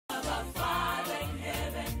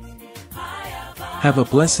Have a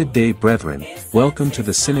blessed day, brethren. Welcome to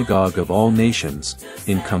the Synagogue of All Nations,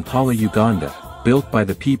 in Kampala, Uganda, built by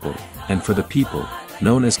the people, and for the people,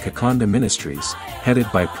 known as Kakande Ministries, headed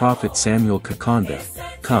by Prophet Samuel Kakande.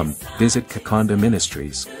 Come, visit Kakande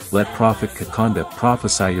Ministries, let Prophet Kakande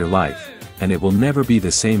prophesy your life, and it will never be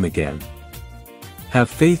the same again.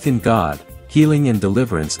 Have faith in God. Healing and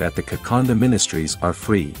deliverance at the Kakande Ministries are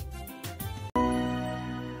free. The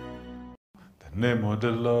name of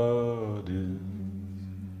the Lord is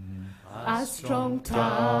a strong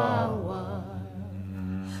tower,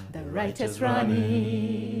 the righteous run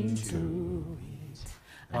into it,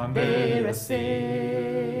 and they are saved.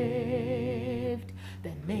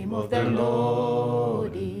 The name of the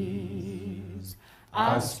Lord is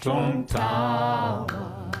a strong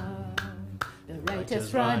tower, the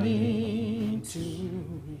righteous run into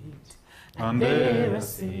it, and they are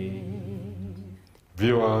saved.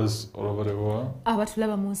 Viewers all over the world,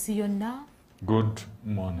 Abatulaba mu nsi yonna, good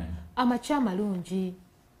morning. amakya amalungi.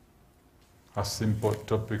 A simple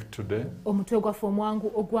topic today. Omutwe gwaffe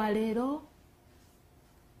omwangu ogwa leero,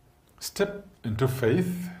 Step into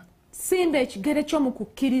faith simba ekigere ky'omu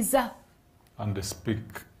kukkiriza, and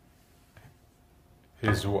speak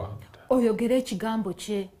His word. oyogere ekigambo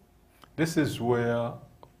kye. This is where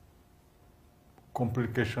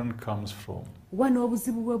complication comes from. Wano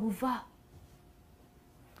obuzibu bwe buva.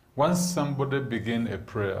 Once somebody begins a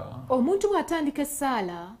prayer, Omuntu bw'atandika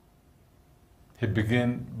essaala, he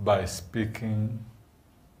begins by speaking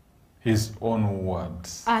his own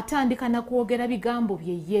words atandika na kwogera bigambo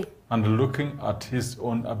bye ye, and looking at his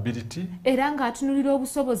own ability era ng'atunulira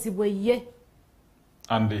obusobozi bwe ye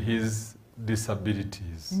and his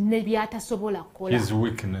disabilities, ne by'atasobola kukola, his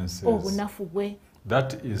weaknesses. obunafu bwe.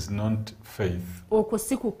 That is not faith. Okwo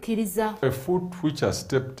si kukkiriza. A foot which has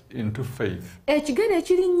stepped into faith Ekigere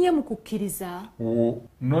ekirinnye mu kukkiriza, will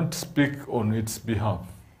not speak on its behalf.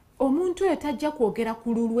 omuntu oyo tajja kwogera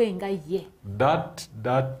ku lulwe nga ye. That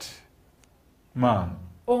man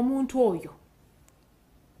Omuntu oyo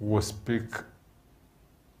will speak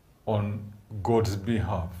on God's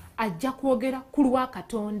behalf, ajja kwogera ku lwa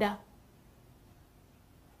Katonda,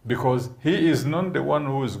 because he is not the one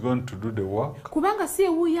who is going to do the work. kubanga si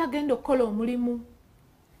ewuuyo agenda okukola omulimu.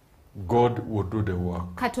 God will do the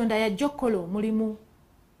work. Katonda yajja okukola omulimu.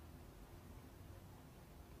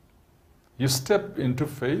 You step into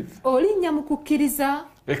faith Olinnya mu kukkiriza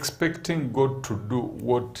expecting God to do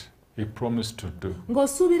what he promised to do.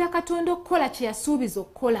 ng'osuubira Katonda okukola kye yasuubiza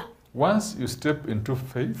okukola. Once you step into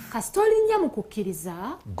faith, Kasita olinnya mu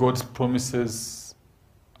kukkiriza, God's promises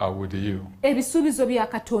are with you. ebisuubizo bya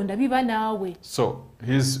Katonda biba naawe. So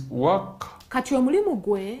his work Kati omulimu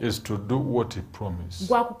gwe is to do what he promised.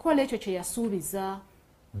 gwa kukola ekyo kye yasuubiza.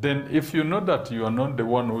 Then if you know that you are not the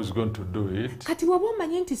one who is going to do it, Kati bw'oba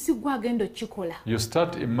omanyi nti si gwe agenda okukikola, you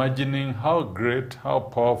start imagining how great, how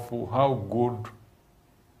powerful, how good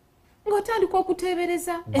ng'otandika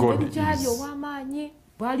okuteebereza God engeri gy'ali is. ow'amaanyi,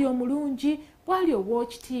 bw'ali omulungi, bw'ali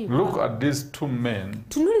ow'ekitiibwa. Look at these two men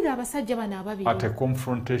Tunuulira abasajja bano at a ababiri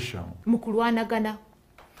confrontation. mu kulwanagana.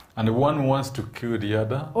 And one wants to kill the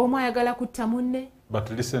other, Omu ayagala kutta munne, but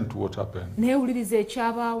listen to what happened. naye wuliriza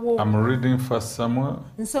ekyabaawo. I'm reading 1 Samuel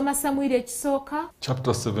Nsoma Samwiri ekisooka,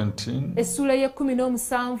 chapter 17, essula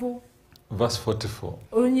y'e17, verse 44.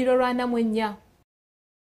 olunyiriro lwa 44.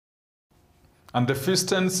 And the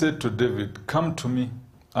Philistine said to David, "Come to me,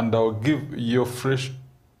 and I will give your flesh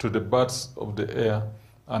to the birds of the air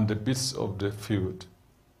and the beasts of the field."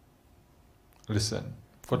 Listen,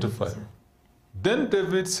 45. Then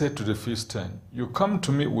David said to the Philistine, "You come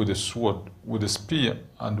to me with a sword, with a spear,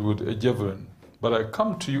 and with a javelin, but I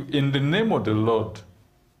come to you in the name of the Lord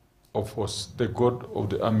of hosts, the God of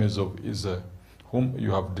the armies of Israel, whom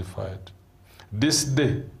you have defied. This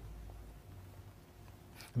day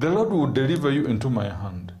the Lord will deliver you into my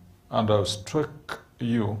hand, and I will strike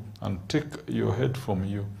you and take your head from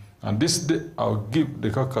you. And this day I will give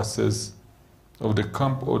the carcasses of the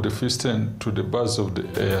camp of the Philistine to the birds of the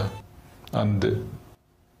air and the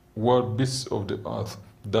wild beasts of the earth,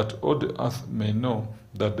 that all the earth may know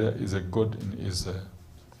that there is a God in Israel.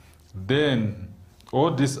 Then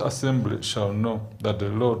all this assembly shall know that the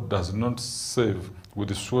Lord does not save with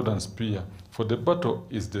the sword and spear, for the battle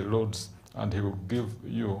is the Lord's, and he will give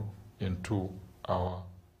you into our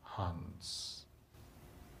hands."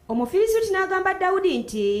 Omufirisuuti n'agamba Dawudi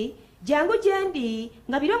nti, "Jangu gye ndi,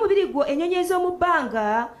 ngabira omubiri gwo ennyonyi ez'omu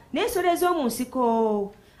bbanga n'ensolo ez'omu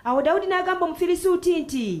nsiko." Awo Dawudi n'agamba Omufirisuuti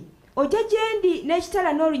nti, "Ojja gye ndi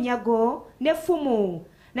n'ekitala n'olunyago n'effumu,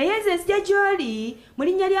 naye nze nzija gy'oli mu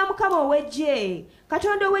linnya lya Mukama ow'eggye,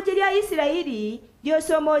 Katonda ow'eggye lya Isirayiri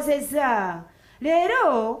ly'osoomoozezza."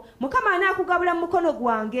 leero Mukama anaakugabula mu mukono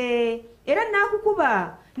gwange era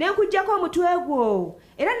naakukuba ne nkuggyako omutwe gwo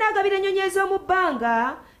era naagabira ennyonyi ez'omu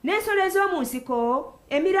bbanga n'ensolo ez'omu nsiko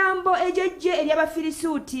emirambo egy'eggye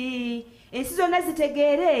ery'Abafirisuuti ensi zonna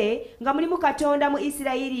zitegeere nga mulimu Katonda mu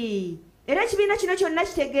Isirayiri era ekibiina kino kyonna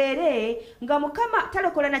kitegeere nga Mukama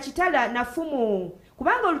talokola na kitala na ffumu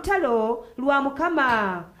kubanga olutalo lwa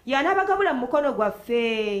Mukama y'anaabagabula mu mukono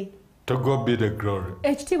gwaffe. To God be the glory.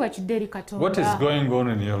 Ekitiibwa kidde eri Katonda. What is going on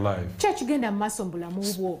in your life? Ki ekigenda mu maaso mu bulamu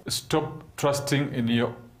bwo? Stop trusting in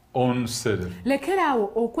your own self,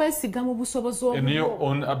 Lekeraawo okwesiga mu busobozi in your obwo,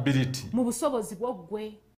 own ability. mu busobozi bwo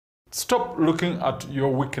ggwe. Stop looking at your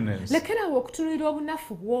weakness, Lekeraawo okutunuulira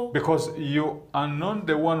obunafu bwo, because you are not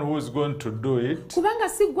the one who is going to do it. kubanga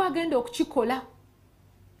si ggwe agenda okukikola,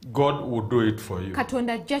 God will do it for you.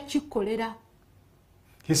 Katonda ajja kukkolera.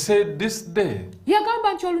 He said this day,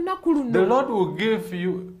 Yagamba nti olunaku the luno Lord will give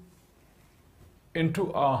you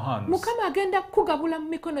into our hands, Mukama agenda kukugabula mu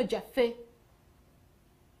mikono gyaffe,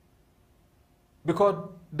 because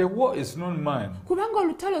the war is not mine. kubanga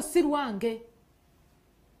olutalo si lwange,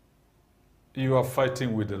 You are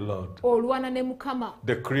fighting with the Lord, olwana ne Mukama,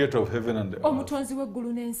 the creator of heaven and the earth. omutonzi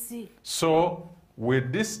w'eggulu n'ensi. So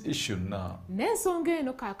with this issue now, N'ensonga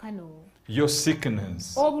eno kaakano, your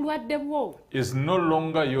sickness obulwadde bwo is no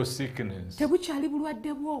longer your sickness. tebukyali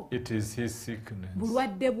bulwadde bwo, It is his sickness.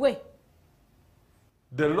 bulwadde bwe.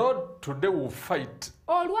 The Lord today will fight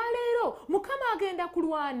Olwaleero Mukama agenda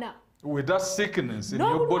kulwana with that sickness in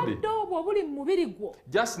your body. n'obulwadde obwo obuli mu mubiri gwo.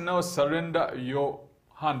 Just now surrender your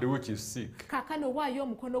hand which is sick Kaakano waayo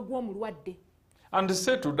omukono gw'omulwadde, and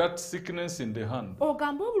say to that sickness in the hand,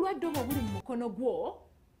 ogambe obulwadde obwo obuli mu mukono gwo,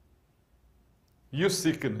 you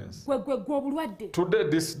sickness, gwe obulwadde, today,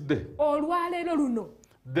 this day, olwaleero luno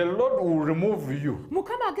the Lord will remove you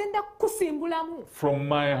Mukama agenda kukusimbulamu from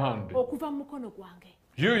my hand. okuva mu mukono gwange.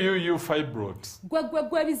 You fibroids.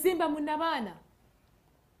 Gwe ebizimba munnabaana,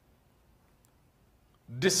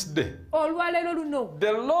 This day, olwaleero luno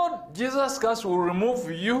the Lord Jesus Christ will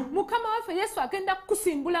remove you Mukama waffe Yesu agenda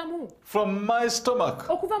kukusimbulamu from my stomach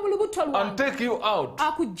okuva mu lubuto and lwange, take you out,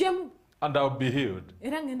 akuggyemu and I'll be healed.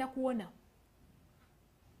 era ngenda kuwona.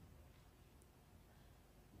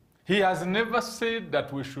 He has never said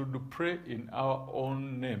that we should pray in our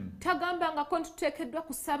own name, Tagambangako nti tuteekeddwa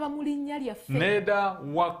kusaba mu linnya lyaffe, neither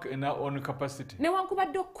work in our own capacity.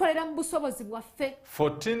 newankubadde okukolera mu busobozi bwaffe.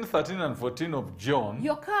 14, 13, and 14 of John,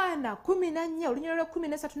 Yokaana 14 olunyolo lwe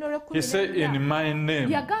 13 he said, in my name,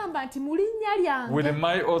 yagamba nti mu linnya with lyange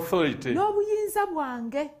my authority. n'obuyinza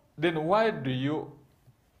bwange. Then why do you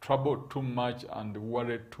trouble too much and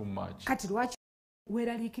worry too much? Kati lwaki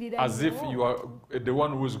weeraliikirira As if nnyo? you are the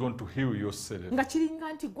one who is going to heal yourself. Nga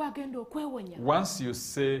kiringa nti gwe agenda okwewonya. Once you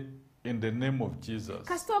say, in the name of Jesus,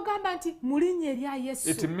 Kasita ogamba nti mu linnya erya it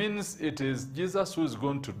Yesu, means it is Jesus who is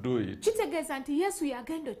going to do it. kitegeeza nti Yesu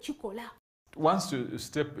yagenda okikola. Once you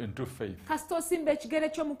step into faith, Kasita osimba ekigere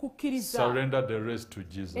ky'omu kukkiriza, surrender the rest to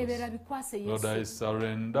Jesus. ebeera bikwase Lord, I Yesu.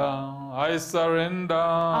 surrender, I surrender,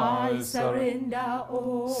 I I surrender. surrender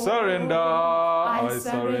all. Surrender, I I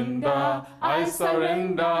surrender, I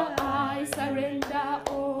surrender, I surrender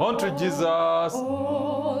all. unto Jesus,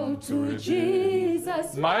 All to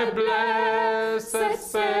Jesus, my blessed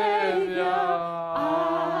Savior,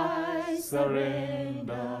 I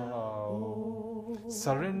surrender.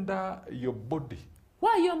 Surrender your body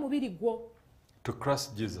waayo omubiri gwo to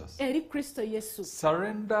Christ Jesus. eri Kristo Yesu.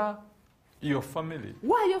 Surrender your family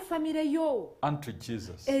Waayo famire yo unto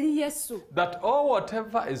Jesus. eri Yesu. That all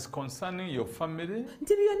whatever is concerning your family,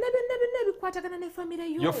 Nti byonna ebikwatagana ne famire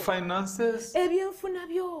yo, your finances, ebyenfuna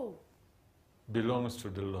byo belongs to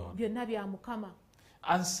the Lord. byonna bya Mukama.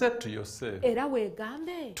 And say to yourself, Era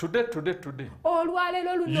weegambe today,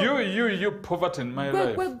 olwaleero luno you poverty in my gwe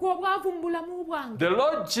life, obwavu mu bulamu bwange, the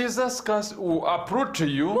Lord Jesus Christ will uproot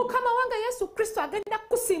you Mukama wange Yesu Kristo agenda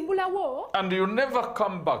kukusimbulawo and you never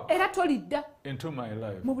come back era tolidda into my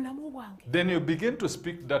life. mu bulamu bwange. Then you begin to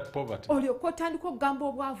speak that poverty. Olyoka otandika okugamba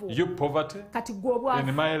obwavu obwo. You poverty Kati gwe in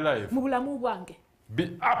obwavu my life, mu bulamu bwange,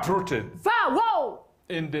 be uprooted vaawo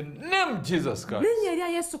in the name Jesus Christ. linnya erya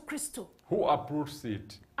Yesu Kristo. Who uproots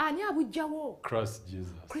it? Ani abujjawo? Christ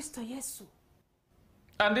Jesus. Kristo Yesu.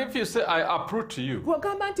 And if you say, I uproot you,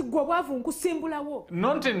 Bw'ogamba nti gwe obwavu nkusimbulawo,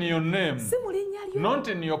 not in your name, si mu linnya lyo, not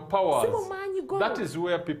in your si mu powers, maanyi go, that is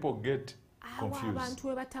where people get awo confused. abantu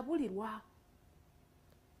we batabulirwa.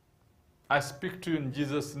 I speak to you in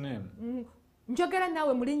Jesus' name. Njogera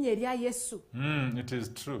naawe mu linnya erya Yesu. It is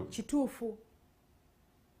true. Kituufu.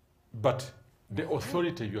 But the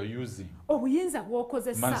authority you are using Obuyinza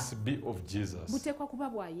bw'okozesa must be of Jesus. buteekwa kuba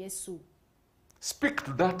bwa Yesu. Speak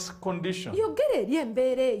to that condition. yogera eri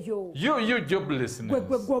embeera eyo You joblessness.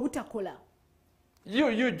 gwe obutakola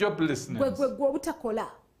You joblessness. gwe obutakola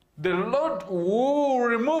The Lord will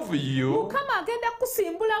remove you. mukama agenda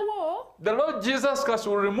kusimbulawo The Lord Jesus Christ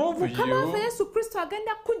will remove mukama waffe you yesu kristo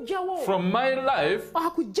agenda kuggyawo from my life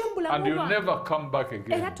akujja mu and bulamu you'll bwange never come back era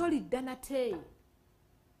again. tolidda nate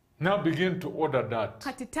Now begin to order that.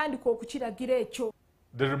 kati tandika okukiragira ekyo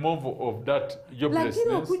The removal of that lagira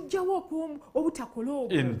joblessness okugjawo obutakola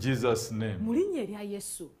obwo in Jesus' name. mu linnya erya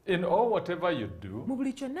yesu In all whatever you do, mu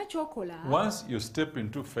buli kyonna ky'okola once you step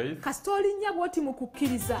into faith, kasita olinnya bw'oti mu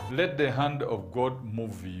kukkiriza let the hand of God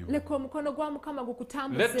move you. leka omukono gwa mukama Let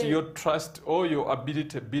gukutambuze your trust or your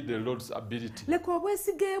ability be the Lord's ability. leka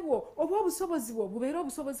obwesige bwo oba obusobozi bwo bubeere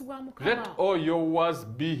obusobozi bwa Let mukama all your words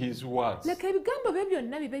be His words. leka ebigambo bye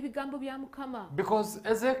byonna bibe ebigambo bya mukama Because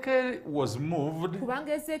Ezekiel was moved kubanga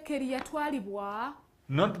ezeekeri yatwalibwa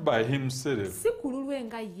not by himself. si ku lulwe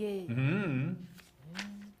nga ye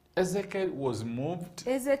Ezekiel was moved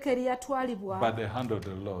ezeekeri by yatwalibwa the hand of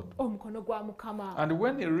the Lord. omukono gwa mukama And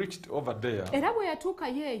when he reached over there, era bwe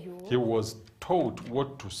yatuukayo eyo he was told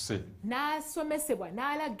what to say. n'asomesebwa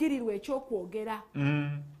n'alagirirwa ekyokwogera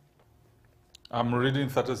I'm reading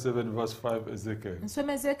 37 verse 5 Ezekiel.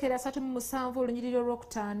 nsoma ezeekeri 37 olunyiriri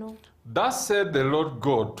olwokutaano Thus said the Lord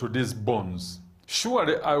God to these bones,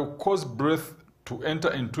 surely I will cause breath to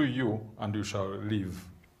enter into you, and you shall live.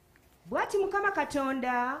 bw'ati mukama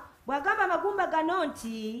katonda bw'agamba amagumba gano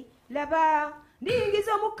nti laba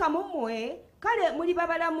ndiyingiza omukka mu mmwe kale muliba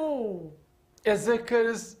balamu.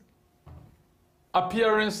 Ezekiel's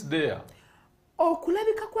appearance there,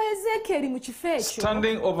 okulabika kwa ezeekeri mu kifo ekyo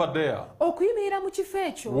standing over there, okuyimirira mu kifo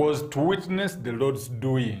ekyo was to witness the Lord's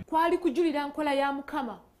doing. kwali kujulira nkola ya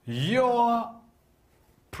mukama Your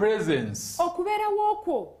presence okubeerawo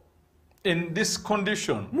okwo in this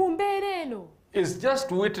condition mu mbeera eno is just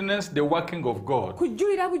to witness the working of God.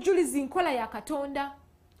 kujulira bujulizi nkola ya katonda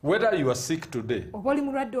Whether you are sick today, oba oli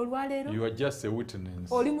mulwadde olwaleero you are just a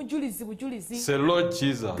witness. oli mujulizi bujulizi Say, Lord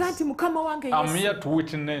Jesus, ga nti mukama wange I'm yesu here to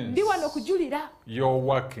witness ndi wano okujulira your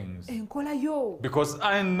workings enkola yo because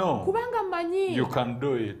I know kubanga mmanyi you can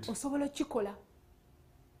do it. osobola okukikola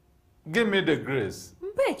Give me the grace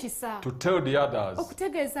mpa ekisa to tell the others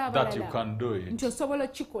okutegeeza that you abalala can do nti it. osobola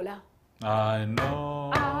okukikola I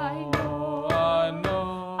know, I know, I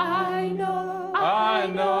know, I know, I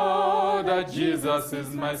know that Jesus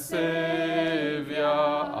is my Savior.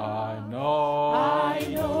 I know, I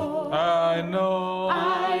know, I know,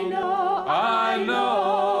 I know, I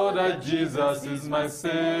know that Jesus is my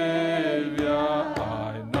Savior.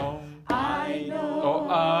 I know, I know, oh,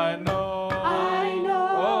 I know, I know,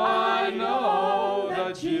 oh, I know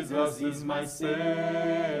that Jesus is my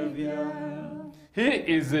Savior. He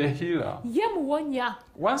is a healer. ye muwonya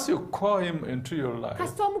Once you call him into your life,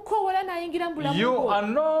 kasita omukoowola n'ayingira mu bulamu you bwo are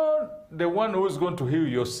not the one who is going to heal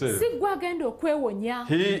yourself. si gwe agenda okwewonya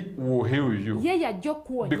He will heal you ye yajja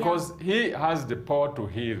okuwonya because he has the power to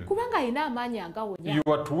heal. kubanga alina amaanyi agawonya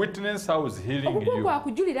You are to witness how he's healing okugo you.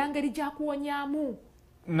 gwakujulira ngeri gy'akuwonyaamu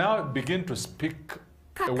Now begin to speak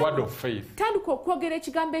a word of faith. tandika okwogera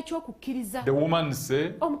ekigambo ekyokukkiriza The woman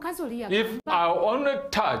said, omukazi oli if yagamba I only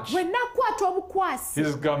touch bwe nakwata obukwasi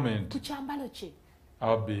his garment, ku kyambalo kye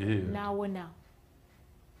I'll be healed. n'awona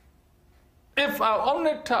If I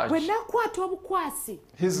only bwe touch nakwata obukwasi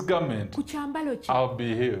his garment, ku kyambalo kye I'll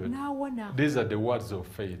be healed. n'awona These are the words of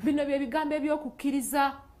faith. bino bye bigambo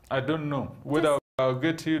ebyokukkiriza I don't know whether I'll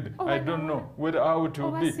get healed. Oh, I I don't know. know whether how it will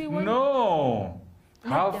Oh, I be. see what- No.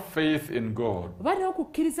 Have Nedda. faith in God. oba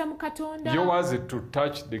n'okukkiriza mu katonda Yours is to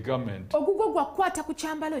touch the garment. ogugwo gwakukwata ku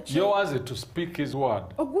kyambalo kye Yours is to speak his word.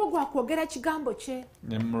 ogugwo gwakwogera kigambo kye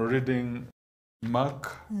I'm reading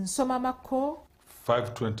Mark nsoma Makko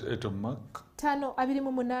 5:28 of Mark.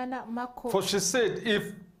 5:28 Makko For she said,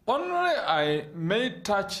 if only I may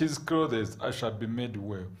touch his clothes, I shall be made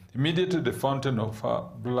well. Immediately the fountain of her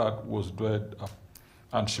blood was dried up,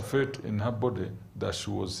 and she felt in her body that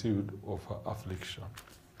she was healed of her affliction.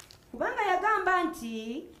 kubanga yagamba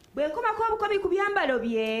nti bwe nkomako obukomi ku byambalo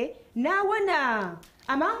bye n'awona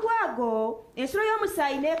amangu ago ensolo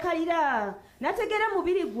y'omusaayi n'ekalira n'ategeera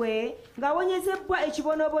mubiri gwe ng'awonyezebbwa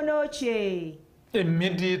ekibonoobono kye.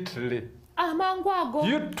 Immediately. amangu ago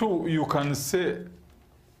You too, you can say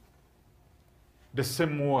the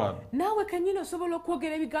same word. naawe kennyini osobola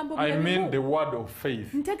okwogera ebigambo I mean byebimu the word of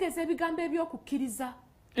faith. ntegeeza ebigambo ebyokukkiriza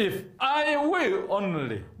If I will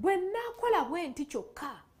only bwe naakola bwe nti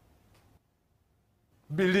kyokka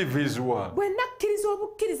believe his word bwe nakkiriza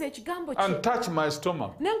obukkiriza ekigambo kye and touch my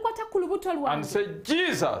stomach ne nkwata ku lubuto and lwange say,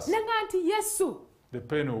 Jesus, ne nga nti yesu the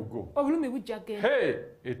pain will go. obulumi bujja genda Hey,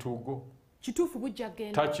 it will go. kituufu bujja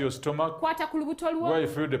genda. Touch your stomach. Kwata ku lubuto lwo. Where you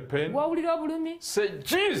feel the pain. Wawulira obulumi. Say,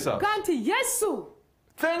 Jesus. Ga nti Yesu.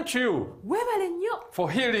 Thank you Weebale nnyo.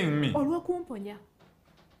 for healing me. Olw'okumponya.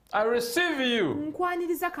 I receive you,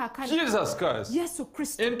 Nkwaniriza kaakano. Jesus Christ, Yesu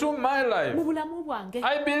Kristo. into my life. Mu bulamu bwange.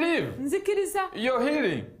 I believe Nzikiriza. your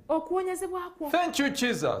healing. Okuwonyezebwa kwo. Thank you,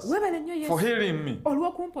 Jesus, Weebale nnyo Yesu. for healing me.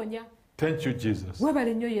 Olw'okumponya. Thank you, Jesus.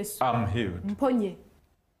 Weebale nnyo Yesu. I'm healed. Mponye.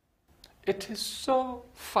 It is so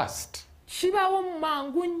fast Kibaawo mu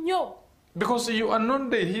mangu nnyo. because you are not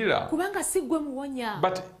the healer. Kubanga si ggwe muwonya.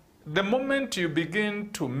 But the moment you begin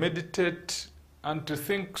to meditate and to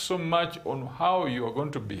think so much on how you are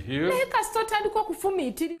going to be healed, naye kasita otandika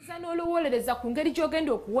okufumiitiriza n'olowolereza ku ngeri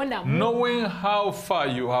gy'ogenda okuwonamu, knowing how far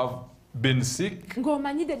you have been sick,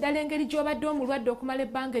 ng'omanyidde ddala engeri gy'obadde omulwadde okumala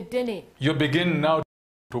ebbanga eddene, you begin now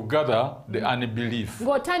to gather the unbelief.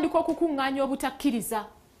 ng'otandika okukuŋŋaanya obutakkiriza,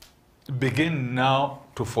 Begin now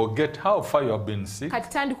to forget how far you have been sick kati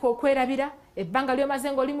tandika okwerabira ebbanga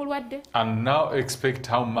ly'omaze ng'oli mulwadde, and now expect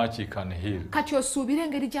how much he can heal. kati osuubire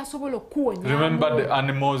engeri gy'asobola Remember the okukuwonyaamu.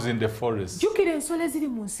 animals in the forest. Jjukira ensolo eziri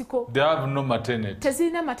mu nsiko, They have no maternity,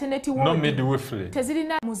 tezirina maternity no ward, midwifery,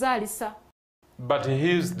 tezirina muzaalisa, but he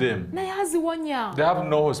heals them. naye aziwonya, They have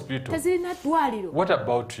no hospital. tezirina ddwaliro. What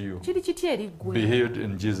about you? Kiri kitya eri Be ggwe? healed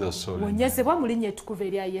in Jesus' soul. Wonyezebwa mu linnya ettukuvu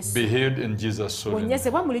erya Yesu. Be healed in Jesus' soul.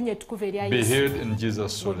 Wonyezebwa mu linnya ettukuvu erya Be Yesu. healed in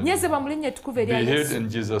Jesus' soul. Wonyezebwa mu linnya ettukuvu erya Be healed Yesu. in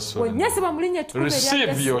Jesus' soul. Wonyezebwa mu linnya ettukuvu erya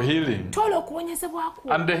Receive your Yesu. healing. Toola okuwonyezebwa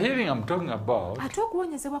kwo. And the healing I'm talking about, Ate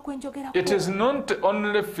okuwonyezebwa kwe njogerako. it is not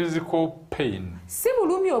only physical pain. Si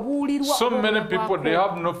bulumi obuwulirwa. So many obw'obwako. people, they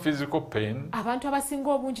have no physical pain, Abantu abasinga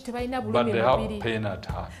obungi tebalina but bulumi they mu have mubiri. pain at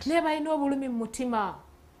heart. Naye balina obulumi mu mutima.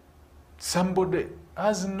 Somebody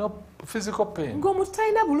has no physical pain, Ng'omuntu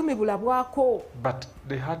talina bulumi bulabwako. but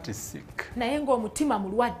the heart is sick. Naye ng'omutima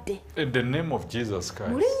mulwadde. In the name of Jesus Mu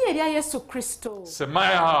Christ, linnya erya Yesu Kristo. say, my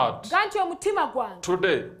heart, Ga nti omutima gwange.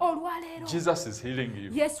 today, Olwaleero. Jesus is healing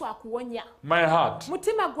you. Yesu akuwonya. My heart,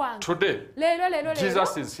 Mutima gwange. today, Leero.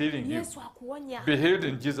 Jesus is healing you. Yesu akuwonya. Be healed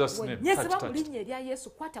in Jesus' name. Wonyezebwa Touch, mu touch. linnya erya Yesu,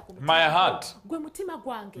 kwata ku mutima My gwo. heart. Gwe mutima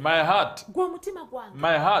gwange. My heart, Gwe omutima gwange.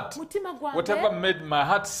 my heart, Mutima gwange. whatever made my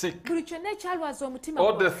heart sick, Buli kyonna ekyalwaza omutima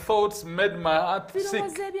all the gwange. thoughts made my heart sick,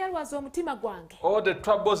 Birowoozo ebyalwaza omutima gwange. all the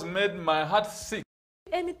troubles made my heart sick.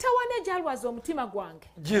 Emitawaana egyalwaza omutima gwange.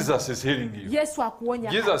 Jesus is healing you. Yesu akuwonya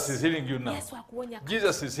kati. Jesus is healing you now. Yesu akuwonya kati.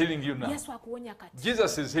 Jesus is healing you now. Yesu akuwonya kati.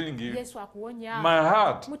 Jesus is healing you. Yesu akuwonya. My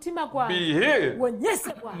heart, Mutima be gwange. healed.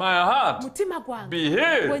 Wonyezebwa. My heart, Mutima gwange. be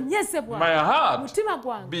healed. Wonyezebwa. My heart, Mutima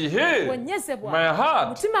gwange. be healed. Wonyezebwa. My heart,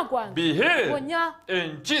 Mutima gwange. be healed. Wonya.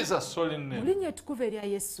 In Jesus' holy Mu name. linnya ettukuvu erya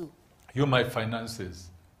Yesu. You, my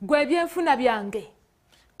finances. Gwe ebyenfuna byange.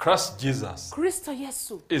 Christ Jesus Kristo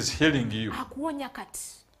Yesu is healing you. akuwonya kati.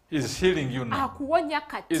 Is healing you now. Akuwonya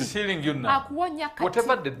kati. Is healing you now. Akuwonya kati.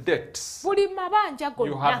 Whatever the debts Buli mabanja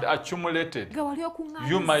you had gonna accumulated, ge wali okuŋŋaanyiza.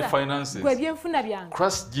 you, my finances, Gwe ebyenfuna byange.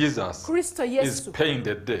 Christ Jesus Kristo is Yesu paying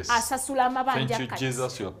the debts. asasula amabanja Thank you, kati.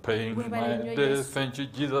 Jesus, you're paying Webale my nnyo debts. Yesu. Thank you,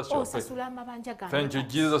 Jesus, you're paying. Osasula amabanja gange Thank you,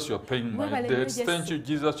 kati. Jesus, you're paying my Webale nnyo debts. Yesu. Thank you,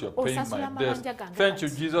 Jesus, you're paying Osasula my debts. amabanja gange Thank you,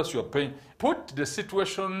 kati. Jesus, you're paying. Put the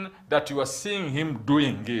situation that you are seeing him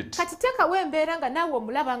doing it. Kati teekawo embeera nga naawe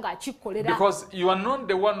omulaba ng'akikkolera. Because you are not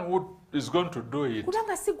the one who is going to do it.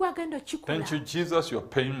 Kubanga si gwe agenda okikola. Thank you, Jesus, you're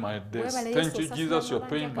paying my debts. Webale Thank Yesu, you, Jesus, you're osasula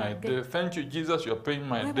paying my amabanja gange. debts. Thank you, Jesus, you're paying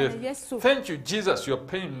my Webale debts. Yesu. Thank you, Jesus, you're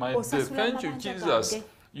paying my debts. Osasula Thank you, amabanja Jesus, gange.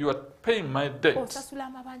 you are paying my debts. Osasula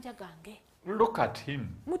amabanja gange. Look at him.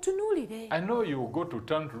 Mutunuulire. I know you will go to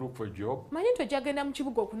town to look for a job, Manyi nti ojja genda mu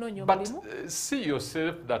kibuga okunoonya but omulimu. see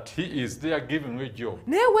yourself that he is there giving you a job.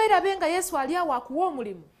 Naye weerabe nga Yesu ali awo akuwa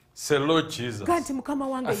omulimu. Say, Lord Jesus, Ga nti Mukama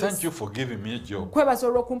wange I thank Yesu. you for giving me a job. Kwebaza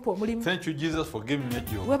olw'okumpa omulimu. Thank you, Jesus, for giving me a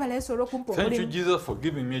job. Webale Yesu olw'okumpa Thank you, omulimu. Jesus, for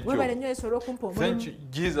giving me a Webale job. nnyo Yesu olw'okumpa Thank you,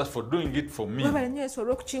 omulimu. Jesus, for doing it for me. Webale nnyo Yesu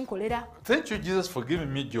olw'okukinkolera. Thank you, Jesus, for giving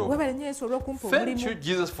me a job. Webale nnyo Yesu olw'okumpa Thank you, omulimu.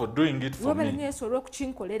 Jesus, for doing it for Webale nnyo me. Yesu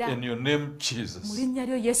olw'okukinkolera. In your name, Mu Jesus. linnya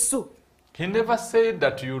lyo Yesu. He never said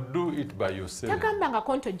that you do it by yourself.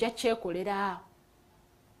 Tagambangako nti ojja kyekolera.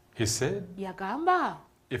 He said, Yagamba.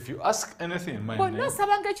 if you ask anything in my Bonna name,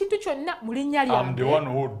 osabanga ekintu kyonna mu linnya I'm the one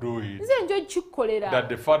lyange. who will do it, Nze nja okikkolera. that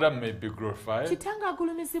the Father may be glorified Kitange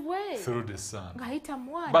agulumizibwe. through the Son. Ng'ayita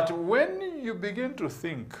mu mwana. But when you begin to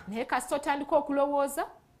think, Naye kasita otandika okulowooza.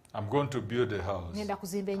 I'm going to build a house, Ngenda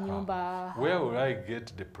kuzimba ennyumba. where will I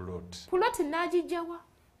get the plot? Puloti nnaagijjawa?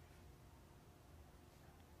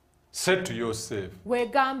 Say to yourself,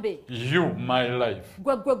 Weegambe. you, my life,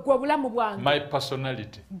 Gwe obulamu bwange. my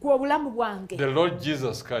personality, Gwe obulamu bwange. the Lord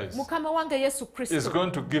Jesus Christ Mukama wange Yesu is Kristo.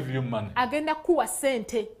 going to give you money, Agenda kuwa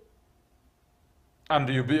ssente. and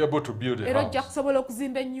you'll be able to build a Era ojja house. kusobola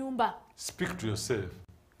okuzimba ennyumba. Speak to yourself.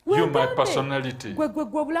 You, my personality.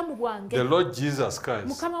 The Lord Jesus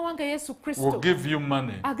Christ will give you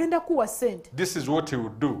money. This is what he will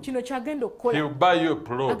do. He will buy you a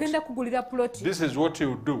plot. This is what he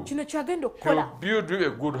will do. He will build you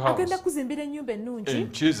a good house.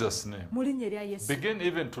 In Jesus' name. Begin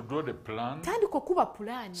even to draw the plan.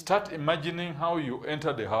 Start imagining how you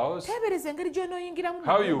enter the house,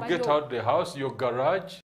 how you get out the house, your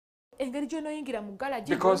garage.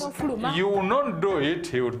 Because you will not do it,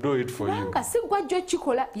 he will do it for you.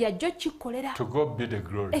 To God be the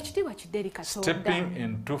glory. Stepping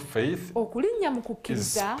into faith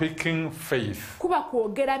is speaking faith.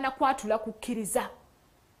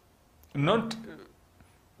 Not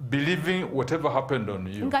believing whatever happened on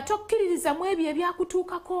you.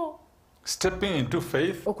 Stepping into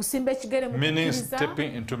faith meaning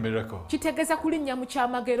stepping into miracle.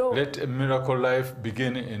 Let a miracle life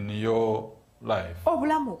begin in your life.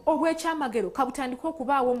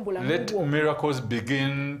 Let miracles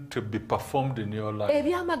begin to be performed in your life.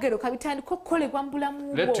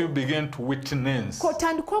 Let you begin to witness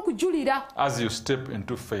as you step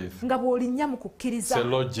into faith. Say,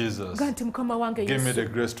 Lord Jesus, give me the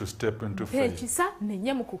grace to step into faith.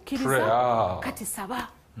 Prayer.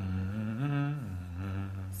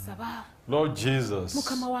 Lord Jesus,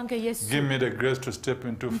 give me the grace to step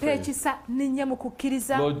into faith.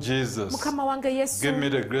 Lord Jesus, give me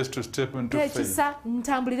the grace to step into faith.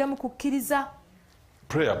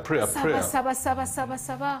 Prayer.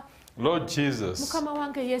 Lord Jesus,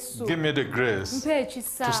 give me the grace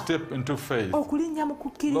to step into faith.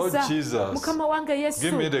 Lord Jesus,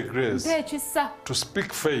 give me the grace to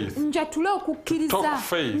speak faith, to talk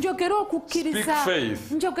faith, speak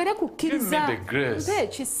faith. Give me the grace,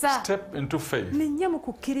 step into faith.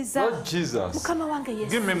 Lord Jesus,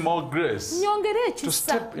 give me more grace to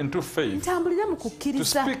step into faith, to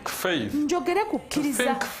speak faith, to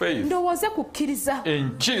think faith.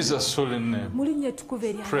 In Jesus' holy name.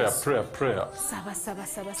 Prayer. Step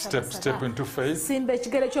into faith. Step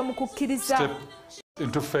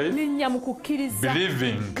into faith,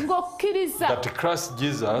 believing that Christ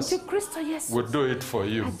Jesus will do it for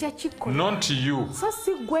you, not you.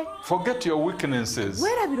 Forget your weaknesses,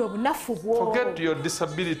 forget your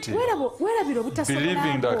disability,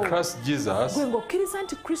 believing that Christ Jesus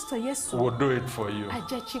will do it for you.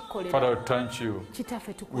 Father, we thank you.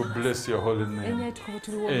 We bless your holy name.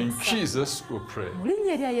 In Jesus we pray.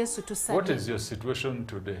 What is your situation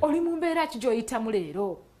today?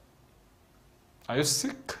 Are you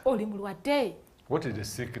sick? What is the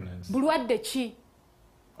sickness?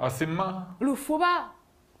 Asthma?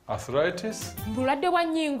 Arthritis?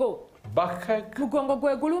 Backache?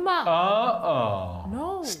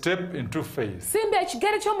 No. Step into faith. He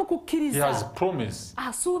has promised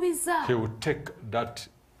he will take that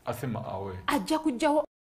asthma away.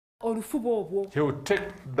 He will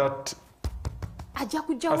take that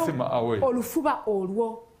asthma away.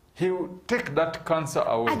 He will take that cancer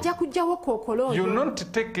away. You not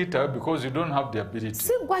take it out because you don't have the ability.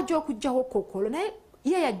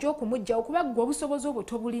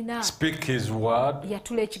 Speak his word,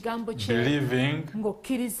 believing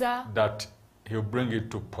that he'll bring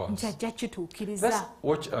it to pass. Let's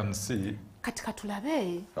watch and see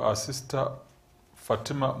our sister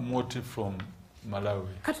Fatima Moti from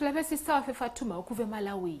Malawi.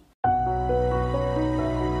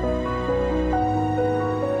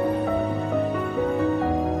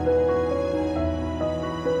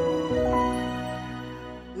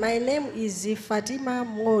 My name is Fatima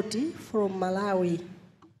Moti from Malawi.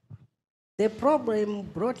 The problem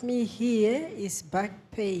brought me here is back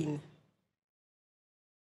pain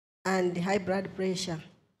and high blood pressure.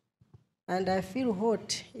 And I feel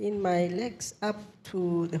hot in my legs up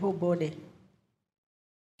to the whole body.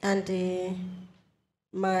 And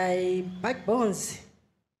my backbones,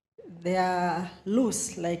 they are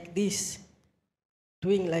loose like this,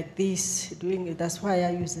 that's why I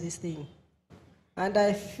use this thing. And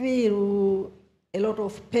I feel a lot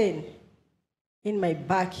of pain in my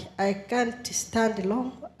back. I can't stand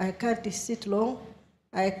long, I can't sit long,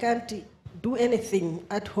 I can't do anything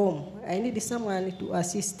at home. I need someone to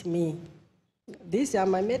assist me. These are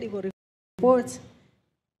my medical reports.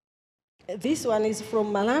 This one is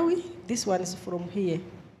from Malawi, this one is from here.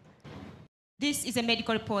 This is a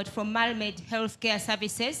medical report from Malmed Healthcare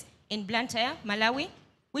Services in Blantyre, Malawi,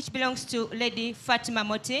 which belongs to Lady Fatima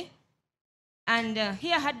Moti. And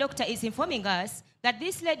here her doctor is informing us that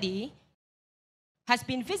this lady has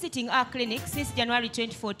been visiting our clinic since January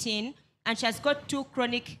 2014, and she has got 2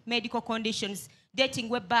 chronic medical conditions dating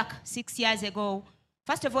way back 6 years ago.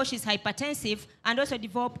 First of all, she's hypertensive and also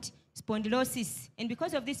developed spondylosis. And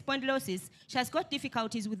because of this spondylosis, she has got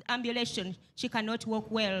difficulties with ambulation. She cannot walk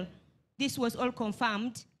well. This was all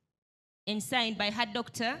confirmed and signed by her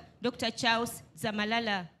doctor, Dr. Charles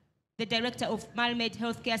Zamalala, the director of Malmed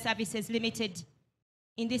Healthcare Services Limited.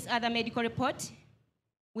 In this other medical report,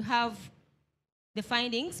 we have the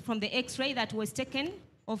findings from the x-ray that was taken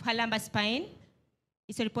of her lumbar spine.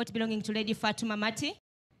 It's a report belonging to Lady Fatuma Mati.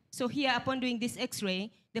 So here, upon doing this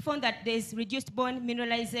x-ray, they found that there's reduced bone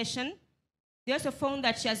mineralization. They also found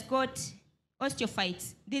that she has got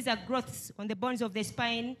osteophytes. These are growths on the bones of the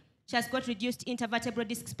spine. She has got reduced intervertebral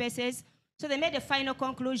disc spaces. So they made a final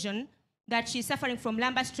conclusion that she's suffering from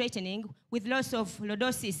lumbar straightening with loss of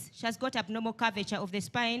lordosis. She has got abnormal curvature of the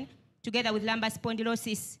spine together with lumbar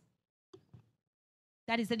spondylosis.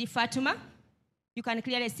 That is Lady Fatuma. You can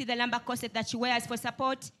clearly see the lumbar corset that she wears for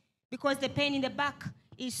support because the pain in the back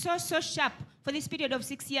is so sharp for this period of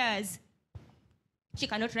 6 years. She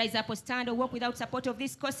cannot rise up or stand or walk without support of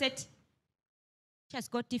this corset. She has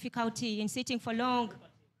got difficulty in sitting for long.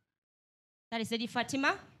 That is Lady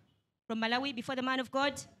Fatima from Malawi before the man of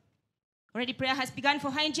God. Already prayer has begun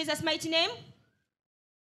for her in Jesus' mighty name.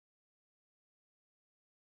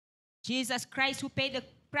 Jesus Christ, who paid the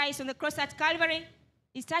price on the cross at Calvary,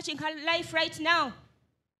 is touching her life right now.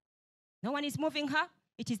 No one is moving her.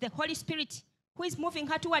 It is the Holy Spirit who is moving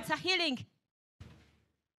her towards her healing.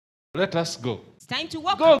 Let us go. It's time to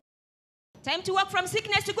walk. Go. Time to walk from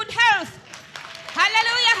sickness to good health.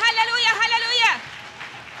 Hallelujah, hallelujah, hallelujah.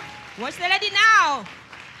 Watch the lady now.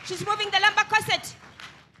 She's moving the lumbar corset.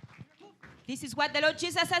 This is what the Lord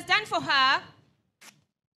Jesus has done for her.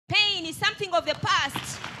 Pain is something of the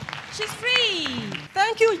past. She's free.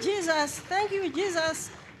 Thank you, Jesus. Thank you, Jesus.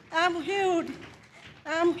 I'm healed.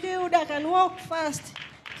 I'm healed. I can walk fast.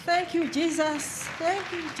 Thank you, Jesus.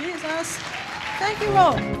 Thank you, Jesus. Thank you,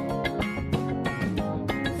 Lord.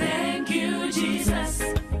 Thank you, Jesus.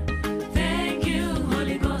 Thank you,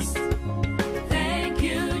 Holy Ghost. Thank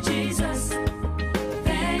you, Jesus.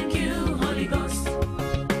 Thank you, Holy Ghost.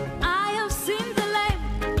 I have seen the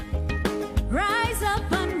lame rise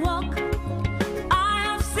up and walk. I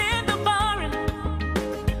have seen the barren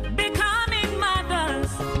becoming mothers.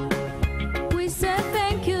 We say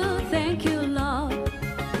thank you, Lord,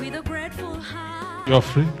 with a grateful heart. You are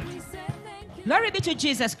free. Glory be to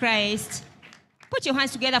Jesus Christ. Put your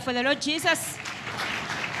hands together for the Lord Jesus.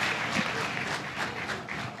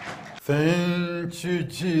 Thank you,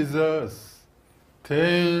 Jesus.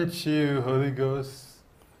 Thank you, Holy Ghost.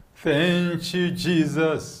 Thank you,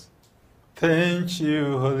 Jesus. Thank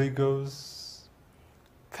you, Holy Ghost.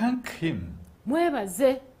 Thank Him.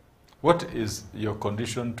 Mwebaze. What is your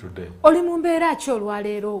condition today? Oli mu mbeera ki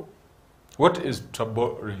olwaleero? What is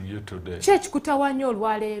troubling you today? Ki ekikutawaanya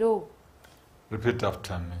olwaleero? Repeat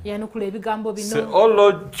after me. Yanukula ebigambo bino. Say, oh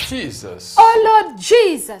Lord Jesus, Oh Lord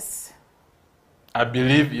Jesus, I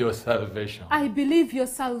believe your salvation. I believe your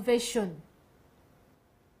salvation.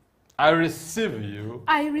 I receive you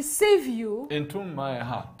I receive you into my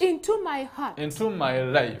heart, into my heart, into my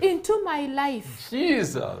life. into my life.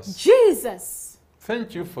 Jesus, Jesus,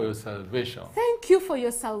 thank you for your salvation. thank you for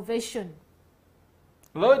your salvation.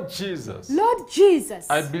 Lord Jesus, Lord Jesus,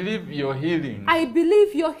 I believe your healing. I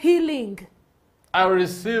believe your healing. I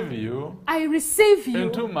receive you I receive you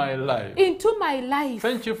into my life. into my life.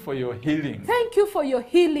 Thank you for your healing. Thank you for your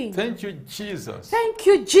healing. Thank you, Jesus. Thank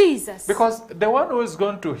you, Jesus. Because the one who is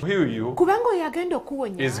going to heal you Kubanga oyo agenda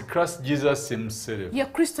okuwonya is Christ Jesus himself. ye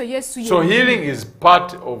Kristo Yesu So yennyini. healing is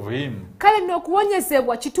part of him. Kale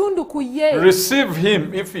n'okuwonyezebwa kitundu ku ye. Receive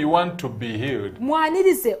him if you want to be healed.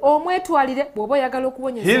 Mwanirize omwetwalire bw'oba oyagala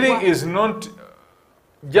okuwonyezebwa. Healing is not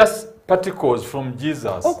just particles from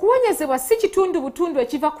Jesus. Okuwonyezebwa si kitundu butundu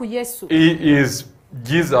ekiva ku Yesu. He is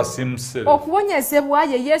Jesus himself. Okuwonyezebwa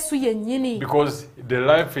ye Yesu yennyini. Because the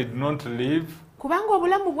life he did not live, Kubanga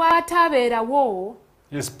obulamu bw'ataabeerawo,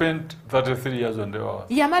 he spent 33 years on the earth.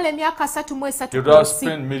 yamala emyaka 33 He ku would have nsi.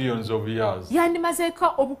 spent millions of years.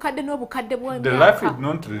 Yandimazeeko obukadde n'obukadde The life he bw'emyaka. did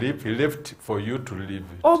not live, he left for you to live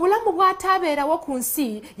it. Obulamu bw'ataabeerawo ku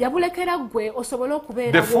nsi yabulekera ggwe osobole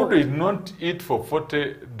The food okubeerawo. he did not eat for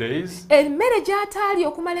 40 days, Emmere gy'ataali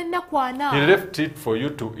okumala ennaku ana. he left it for you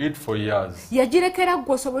to eat for years. Yagirekera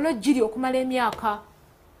ggwe osobole ogirya okumala emyaka.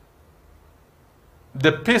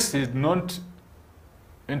 The peace he did not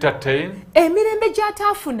entertain, Emirembe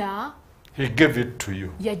gy'ataafuna he gave it to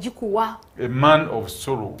you. yagikuwa. A man of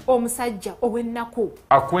sorrow, Omusajja ow'ennaku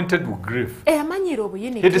acquainted with grief. eyamanyiira He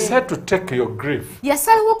obuyinike. decided to take your grief.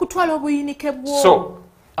 Yasalawo okutwala obuyinike bwo. So,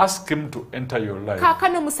 ask him to enter your life.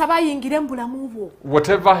 Kaakano musaba ayingire mu bulamu bwo.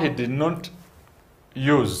 Whatever he did not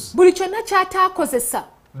use, Buli kyonna ky'ataakozesa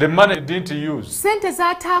The money he didn't use, sente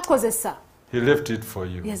z'ataakozesa he left it for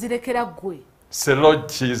you. yazirekera ggwe. Say, Lord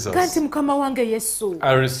Ganti Jesus, Mukama wange Yesu,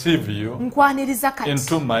 I receive you nkwaniriza kati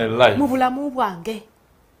into my life. mu bulamu bwange.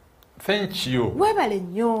 Thank you Weebale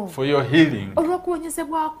nnyo for your healing.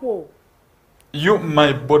 olw'okuwonyezebwa kwo. You,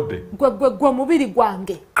 my body. Gwe omubiri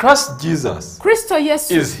gwange. Christ Jesus Kristo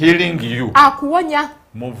Yesu is healing you. akuwonya.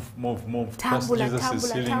 Move. Christ Tambula, Jesus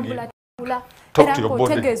is healing you. tambula. Talk Era to your body.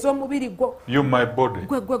 ng'otegeeza omubiri gwo. You, my body.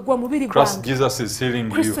 Gwe omubiri Christ gwange. Jesus is healing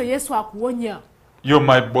Kristo you. Yesu akuwonya. You,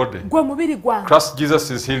 my body. Gwe omubiri gwange. Christ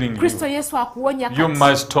Jesus is healing Kristo you. Yesu akuwonya You, kati.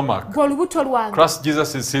 my stomach. Gwe olubuto lwange. Christ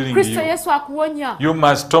Jesus is healing Kristo you. Yesu akuwonya. You,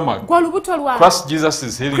 my stomach. Gwe olubuto lwange. Christ Jesus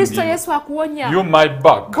is healing Kristo you. Yesu akuwonya. You, my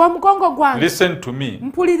back. Gwe omugongo gwange. Listen to me.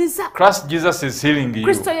 Mpuliriza. Christ Jesus is healing you.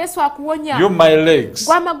 Kristo Yesu akuwonya. You, my legs.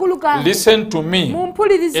 Gwe amagulu gange. Listen to me.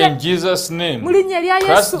 Mumpulirize. In Jesus' name. Mu linnya erya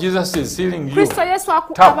Christ Yesu. Jesus is healing you. Kristo Yesu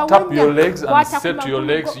Tap your legs and Kwata say ku to your magulu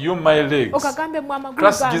legs, go. you, my legs. Okagambe mu amagulu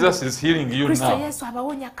Christ gange. Jesus is healing you Kristo now. Yesu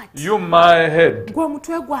abawonya kati. You, my head. Gwe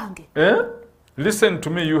omutwe gwange. Listen to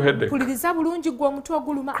me, you headache. Mpuliriza bulungi gwe omutwe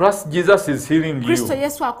oguluma. Christ Jesus is healing Kristo you.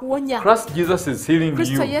 Yesu akuwonya. Christ Jesus is healing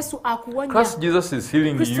Kristo you. Yesu akuwonya. Christ Jesus is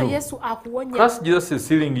healing Kristo you. Yesu akuwonya. Christ Jesus is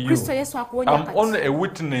healing you. Kristo Yesu akuwonya I'm kati. only a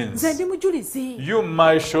witness. Nze ndi mujulizi. You,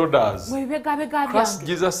 my shoulders. Gwe ebibegabega Christ byange.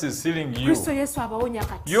 Jesus is healing you. Kristo Yesu abawonya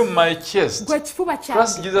kati. You, my chest. Gwe ekifuba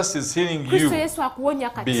Christ kyange. Jesus is healing Kristo you. Yesu akuwonya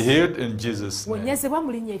Be kati. healed in Jesus' name. Wonyezebwa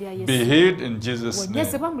mu linnya erya Be Yesu. healed in Jesus' name.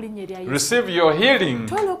 Wonyezebwa mu linnya erya Yesu. Receive your healing.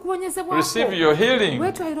 Twala okuwonyezebwa Receive your healing.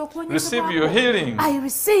 Wetwalira okuwonyezebwa Receive your healing. I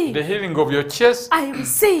receive. The healing of your chest. I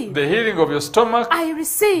receive. The healing of your stomach. I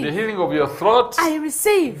receive. The healing of your throat. I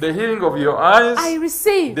receive. The healing of your eyes. I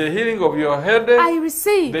receive. The healing of your headache. I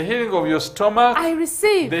receive. The healing of your stomach. I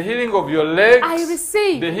receive. The healing of your legs. I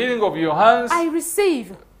receive. The healing of your hands. I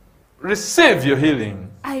receive. Receive your healing.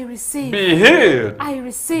 I receive. Be healed. I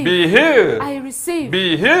receive. Be healed. I receive.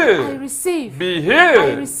 Be I healed. receive. Be I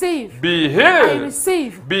healed. receive. Be I healed.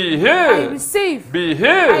 receive. Be I healed. receive. Be I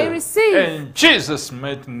healed. receive. In Jesus'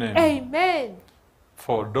 mighty name. Amen.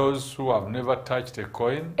 For those who have never touched a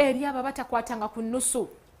coin, Eri abo batakwatanga ku nnusu.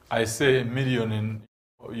 I say a million in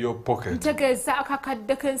your pocket. Ntegeeza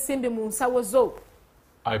akakadde k'ensimbi mu nsawo zo.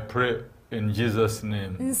 I pray in Jesus'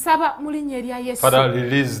 name. Nsaba mu linnya erya Yesu. Father,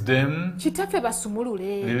 release them. Kitaffe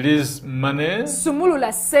basumulule. Release money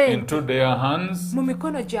Sumulula ssente into their hands, mu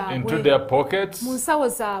mikono gyabwe. into their pockets, Mu nsawo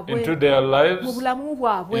zaabwe. into their Mu lives, bulamu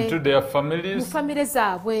bwabwe. into their Mu families. famire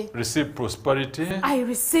zaabwe. Receive prosperity. I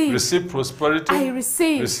receive. Receive prosperity. I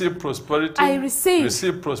receive. Receive prosperity. I receive.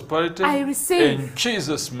 Receive prosperity. I receive. In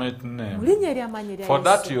Jesus' mighty Mu name. linnya ery'amaanyi erya For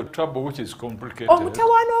that Yesu. your trouble which is complicated,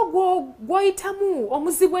 Omutawaana ogwo gw'oyitamu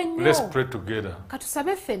omuzibu let's ennyo. pray together.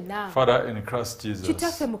 Katusabe ffenna. Father, in Christ Jesus.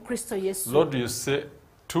 Kitaffe mu Kristo Yesu. Lord, you say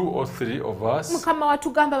 2 or 3 of us. Mukama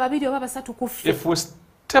watugamba babiri oba basatu ku ffe. If we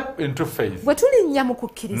step into faith, Bwe tulinnya mu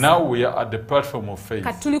kukkiriza. now we are at the platform of faith.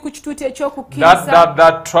 Kati tuli ku kituuti eky'okukkiriza.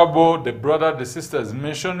 That trouble the brother, the sister is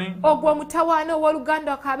mentioning, Ogwo omutawaana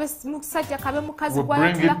owooluganda kabe musajja kabe mukazi we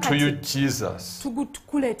bring gw'ayatula it to you, kati. Jesus.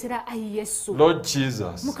 Tukuleetera ayi Yesu. Lord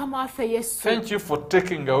Jesus, Mukama waffe Yesu. thank you for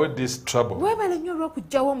taking away this trouble. Weebale nnyo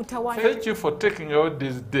olw'okuggyawo omutawaana. Thank you for taking away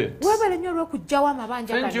this debt. Weebale nnyo olw'okuggyawo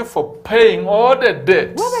amabanja Thank you gano. for paying all the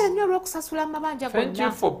debts. Weebale nnyo olw'okusasula amabanja Thank you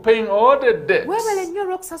gonna. for paying all the debts. Weebale nnyo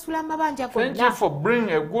olw'okusasula amabanja Thank you gonna. for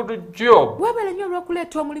bringing a good job Weebale nnyo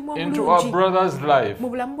olw'okuleeta omulimu into our omulungi brother's life, mu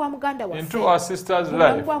bulamu bwa muganda waffe. into our sister's Mu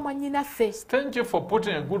bulamu life. bwa mwannyinaffe. Thank you for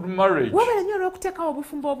putting a good marriage Weebale nnyo olw'okuteekawo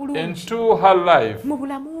obufumbo obulungi into her life. mu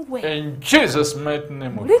bulamu bwe. In Jesus' mighty name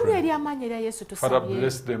Mu we linnya pray. ery'amaanyi erya Yesu Father, tusabye.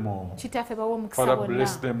 bless them all. Kitaffe bawe omukisa Father, bonna.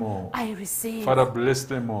 bless them all. I receive. Father, bless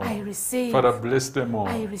them all. I receive. Father, bless them all.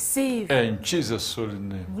 I receive. In Jesus' holy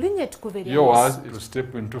name. Mu linnya ettukuvu erya Yours Yesu. is to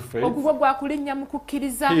step into faith. Ogugwe gwa kulinnya mu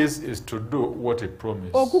kukkiriza. His is to do what he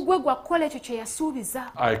promised. Ogugwe gwa kukola ekyo kye yasuubiza.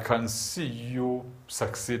 I can see you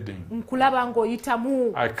succeeding. Nkulaba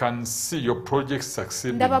ng'oyitamu. I can see your project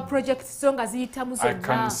succeeding. Ndaba projekiti zo nga ziyitamu I can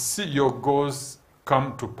zonna. see your goals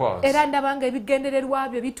come to pass. Era ndaba ng'ebigendererwa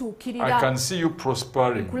byo I bituukirira. can see you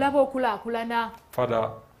prospering. Nkulaba okulaakulana. Father,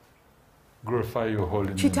 glorify your holy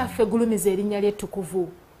name. Kitaffe gulumiza erinnya ly'ettukuvu.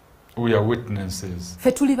 We are witnesses.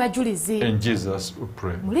 Ffe tuli bajulizi. In Jesus we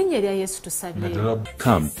pray. Mu linnya erya Yesu May the tusabye. Lord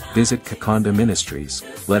Come, visit Kakande Ministries,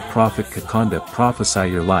 let Prophet Kakande prophesy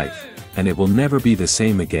your life, and it will never be the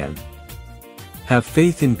same again. Have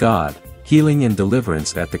faith in God, healing and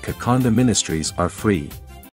deliverance at the Kakande Ministries are free.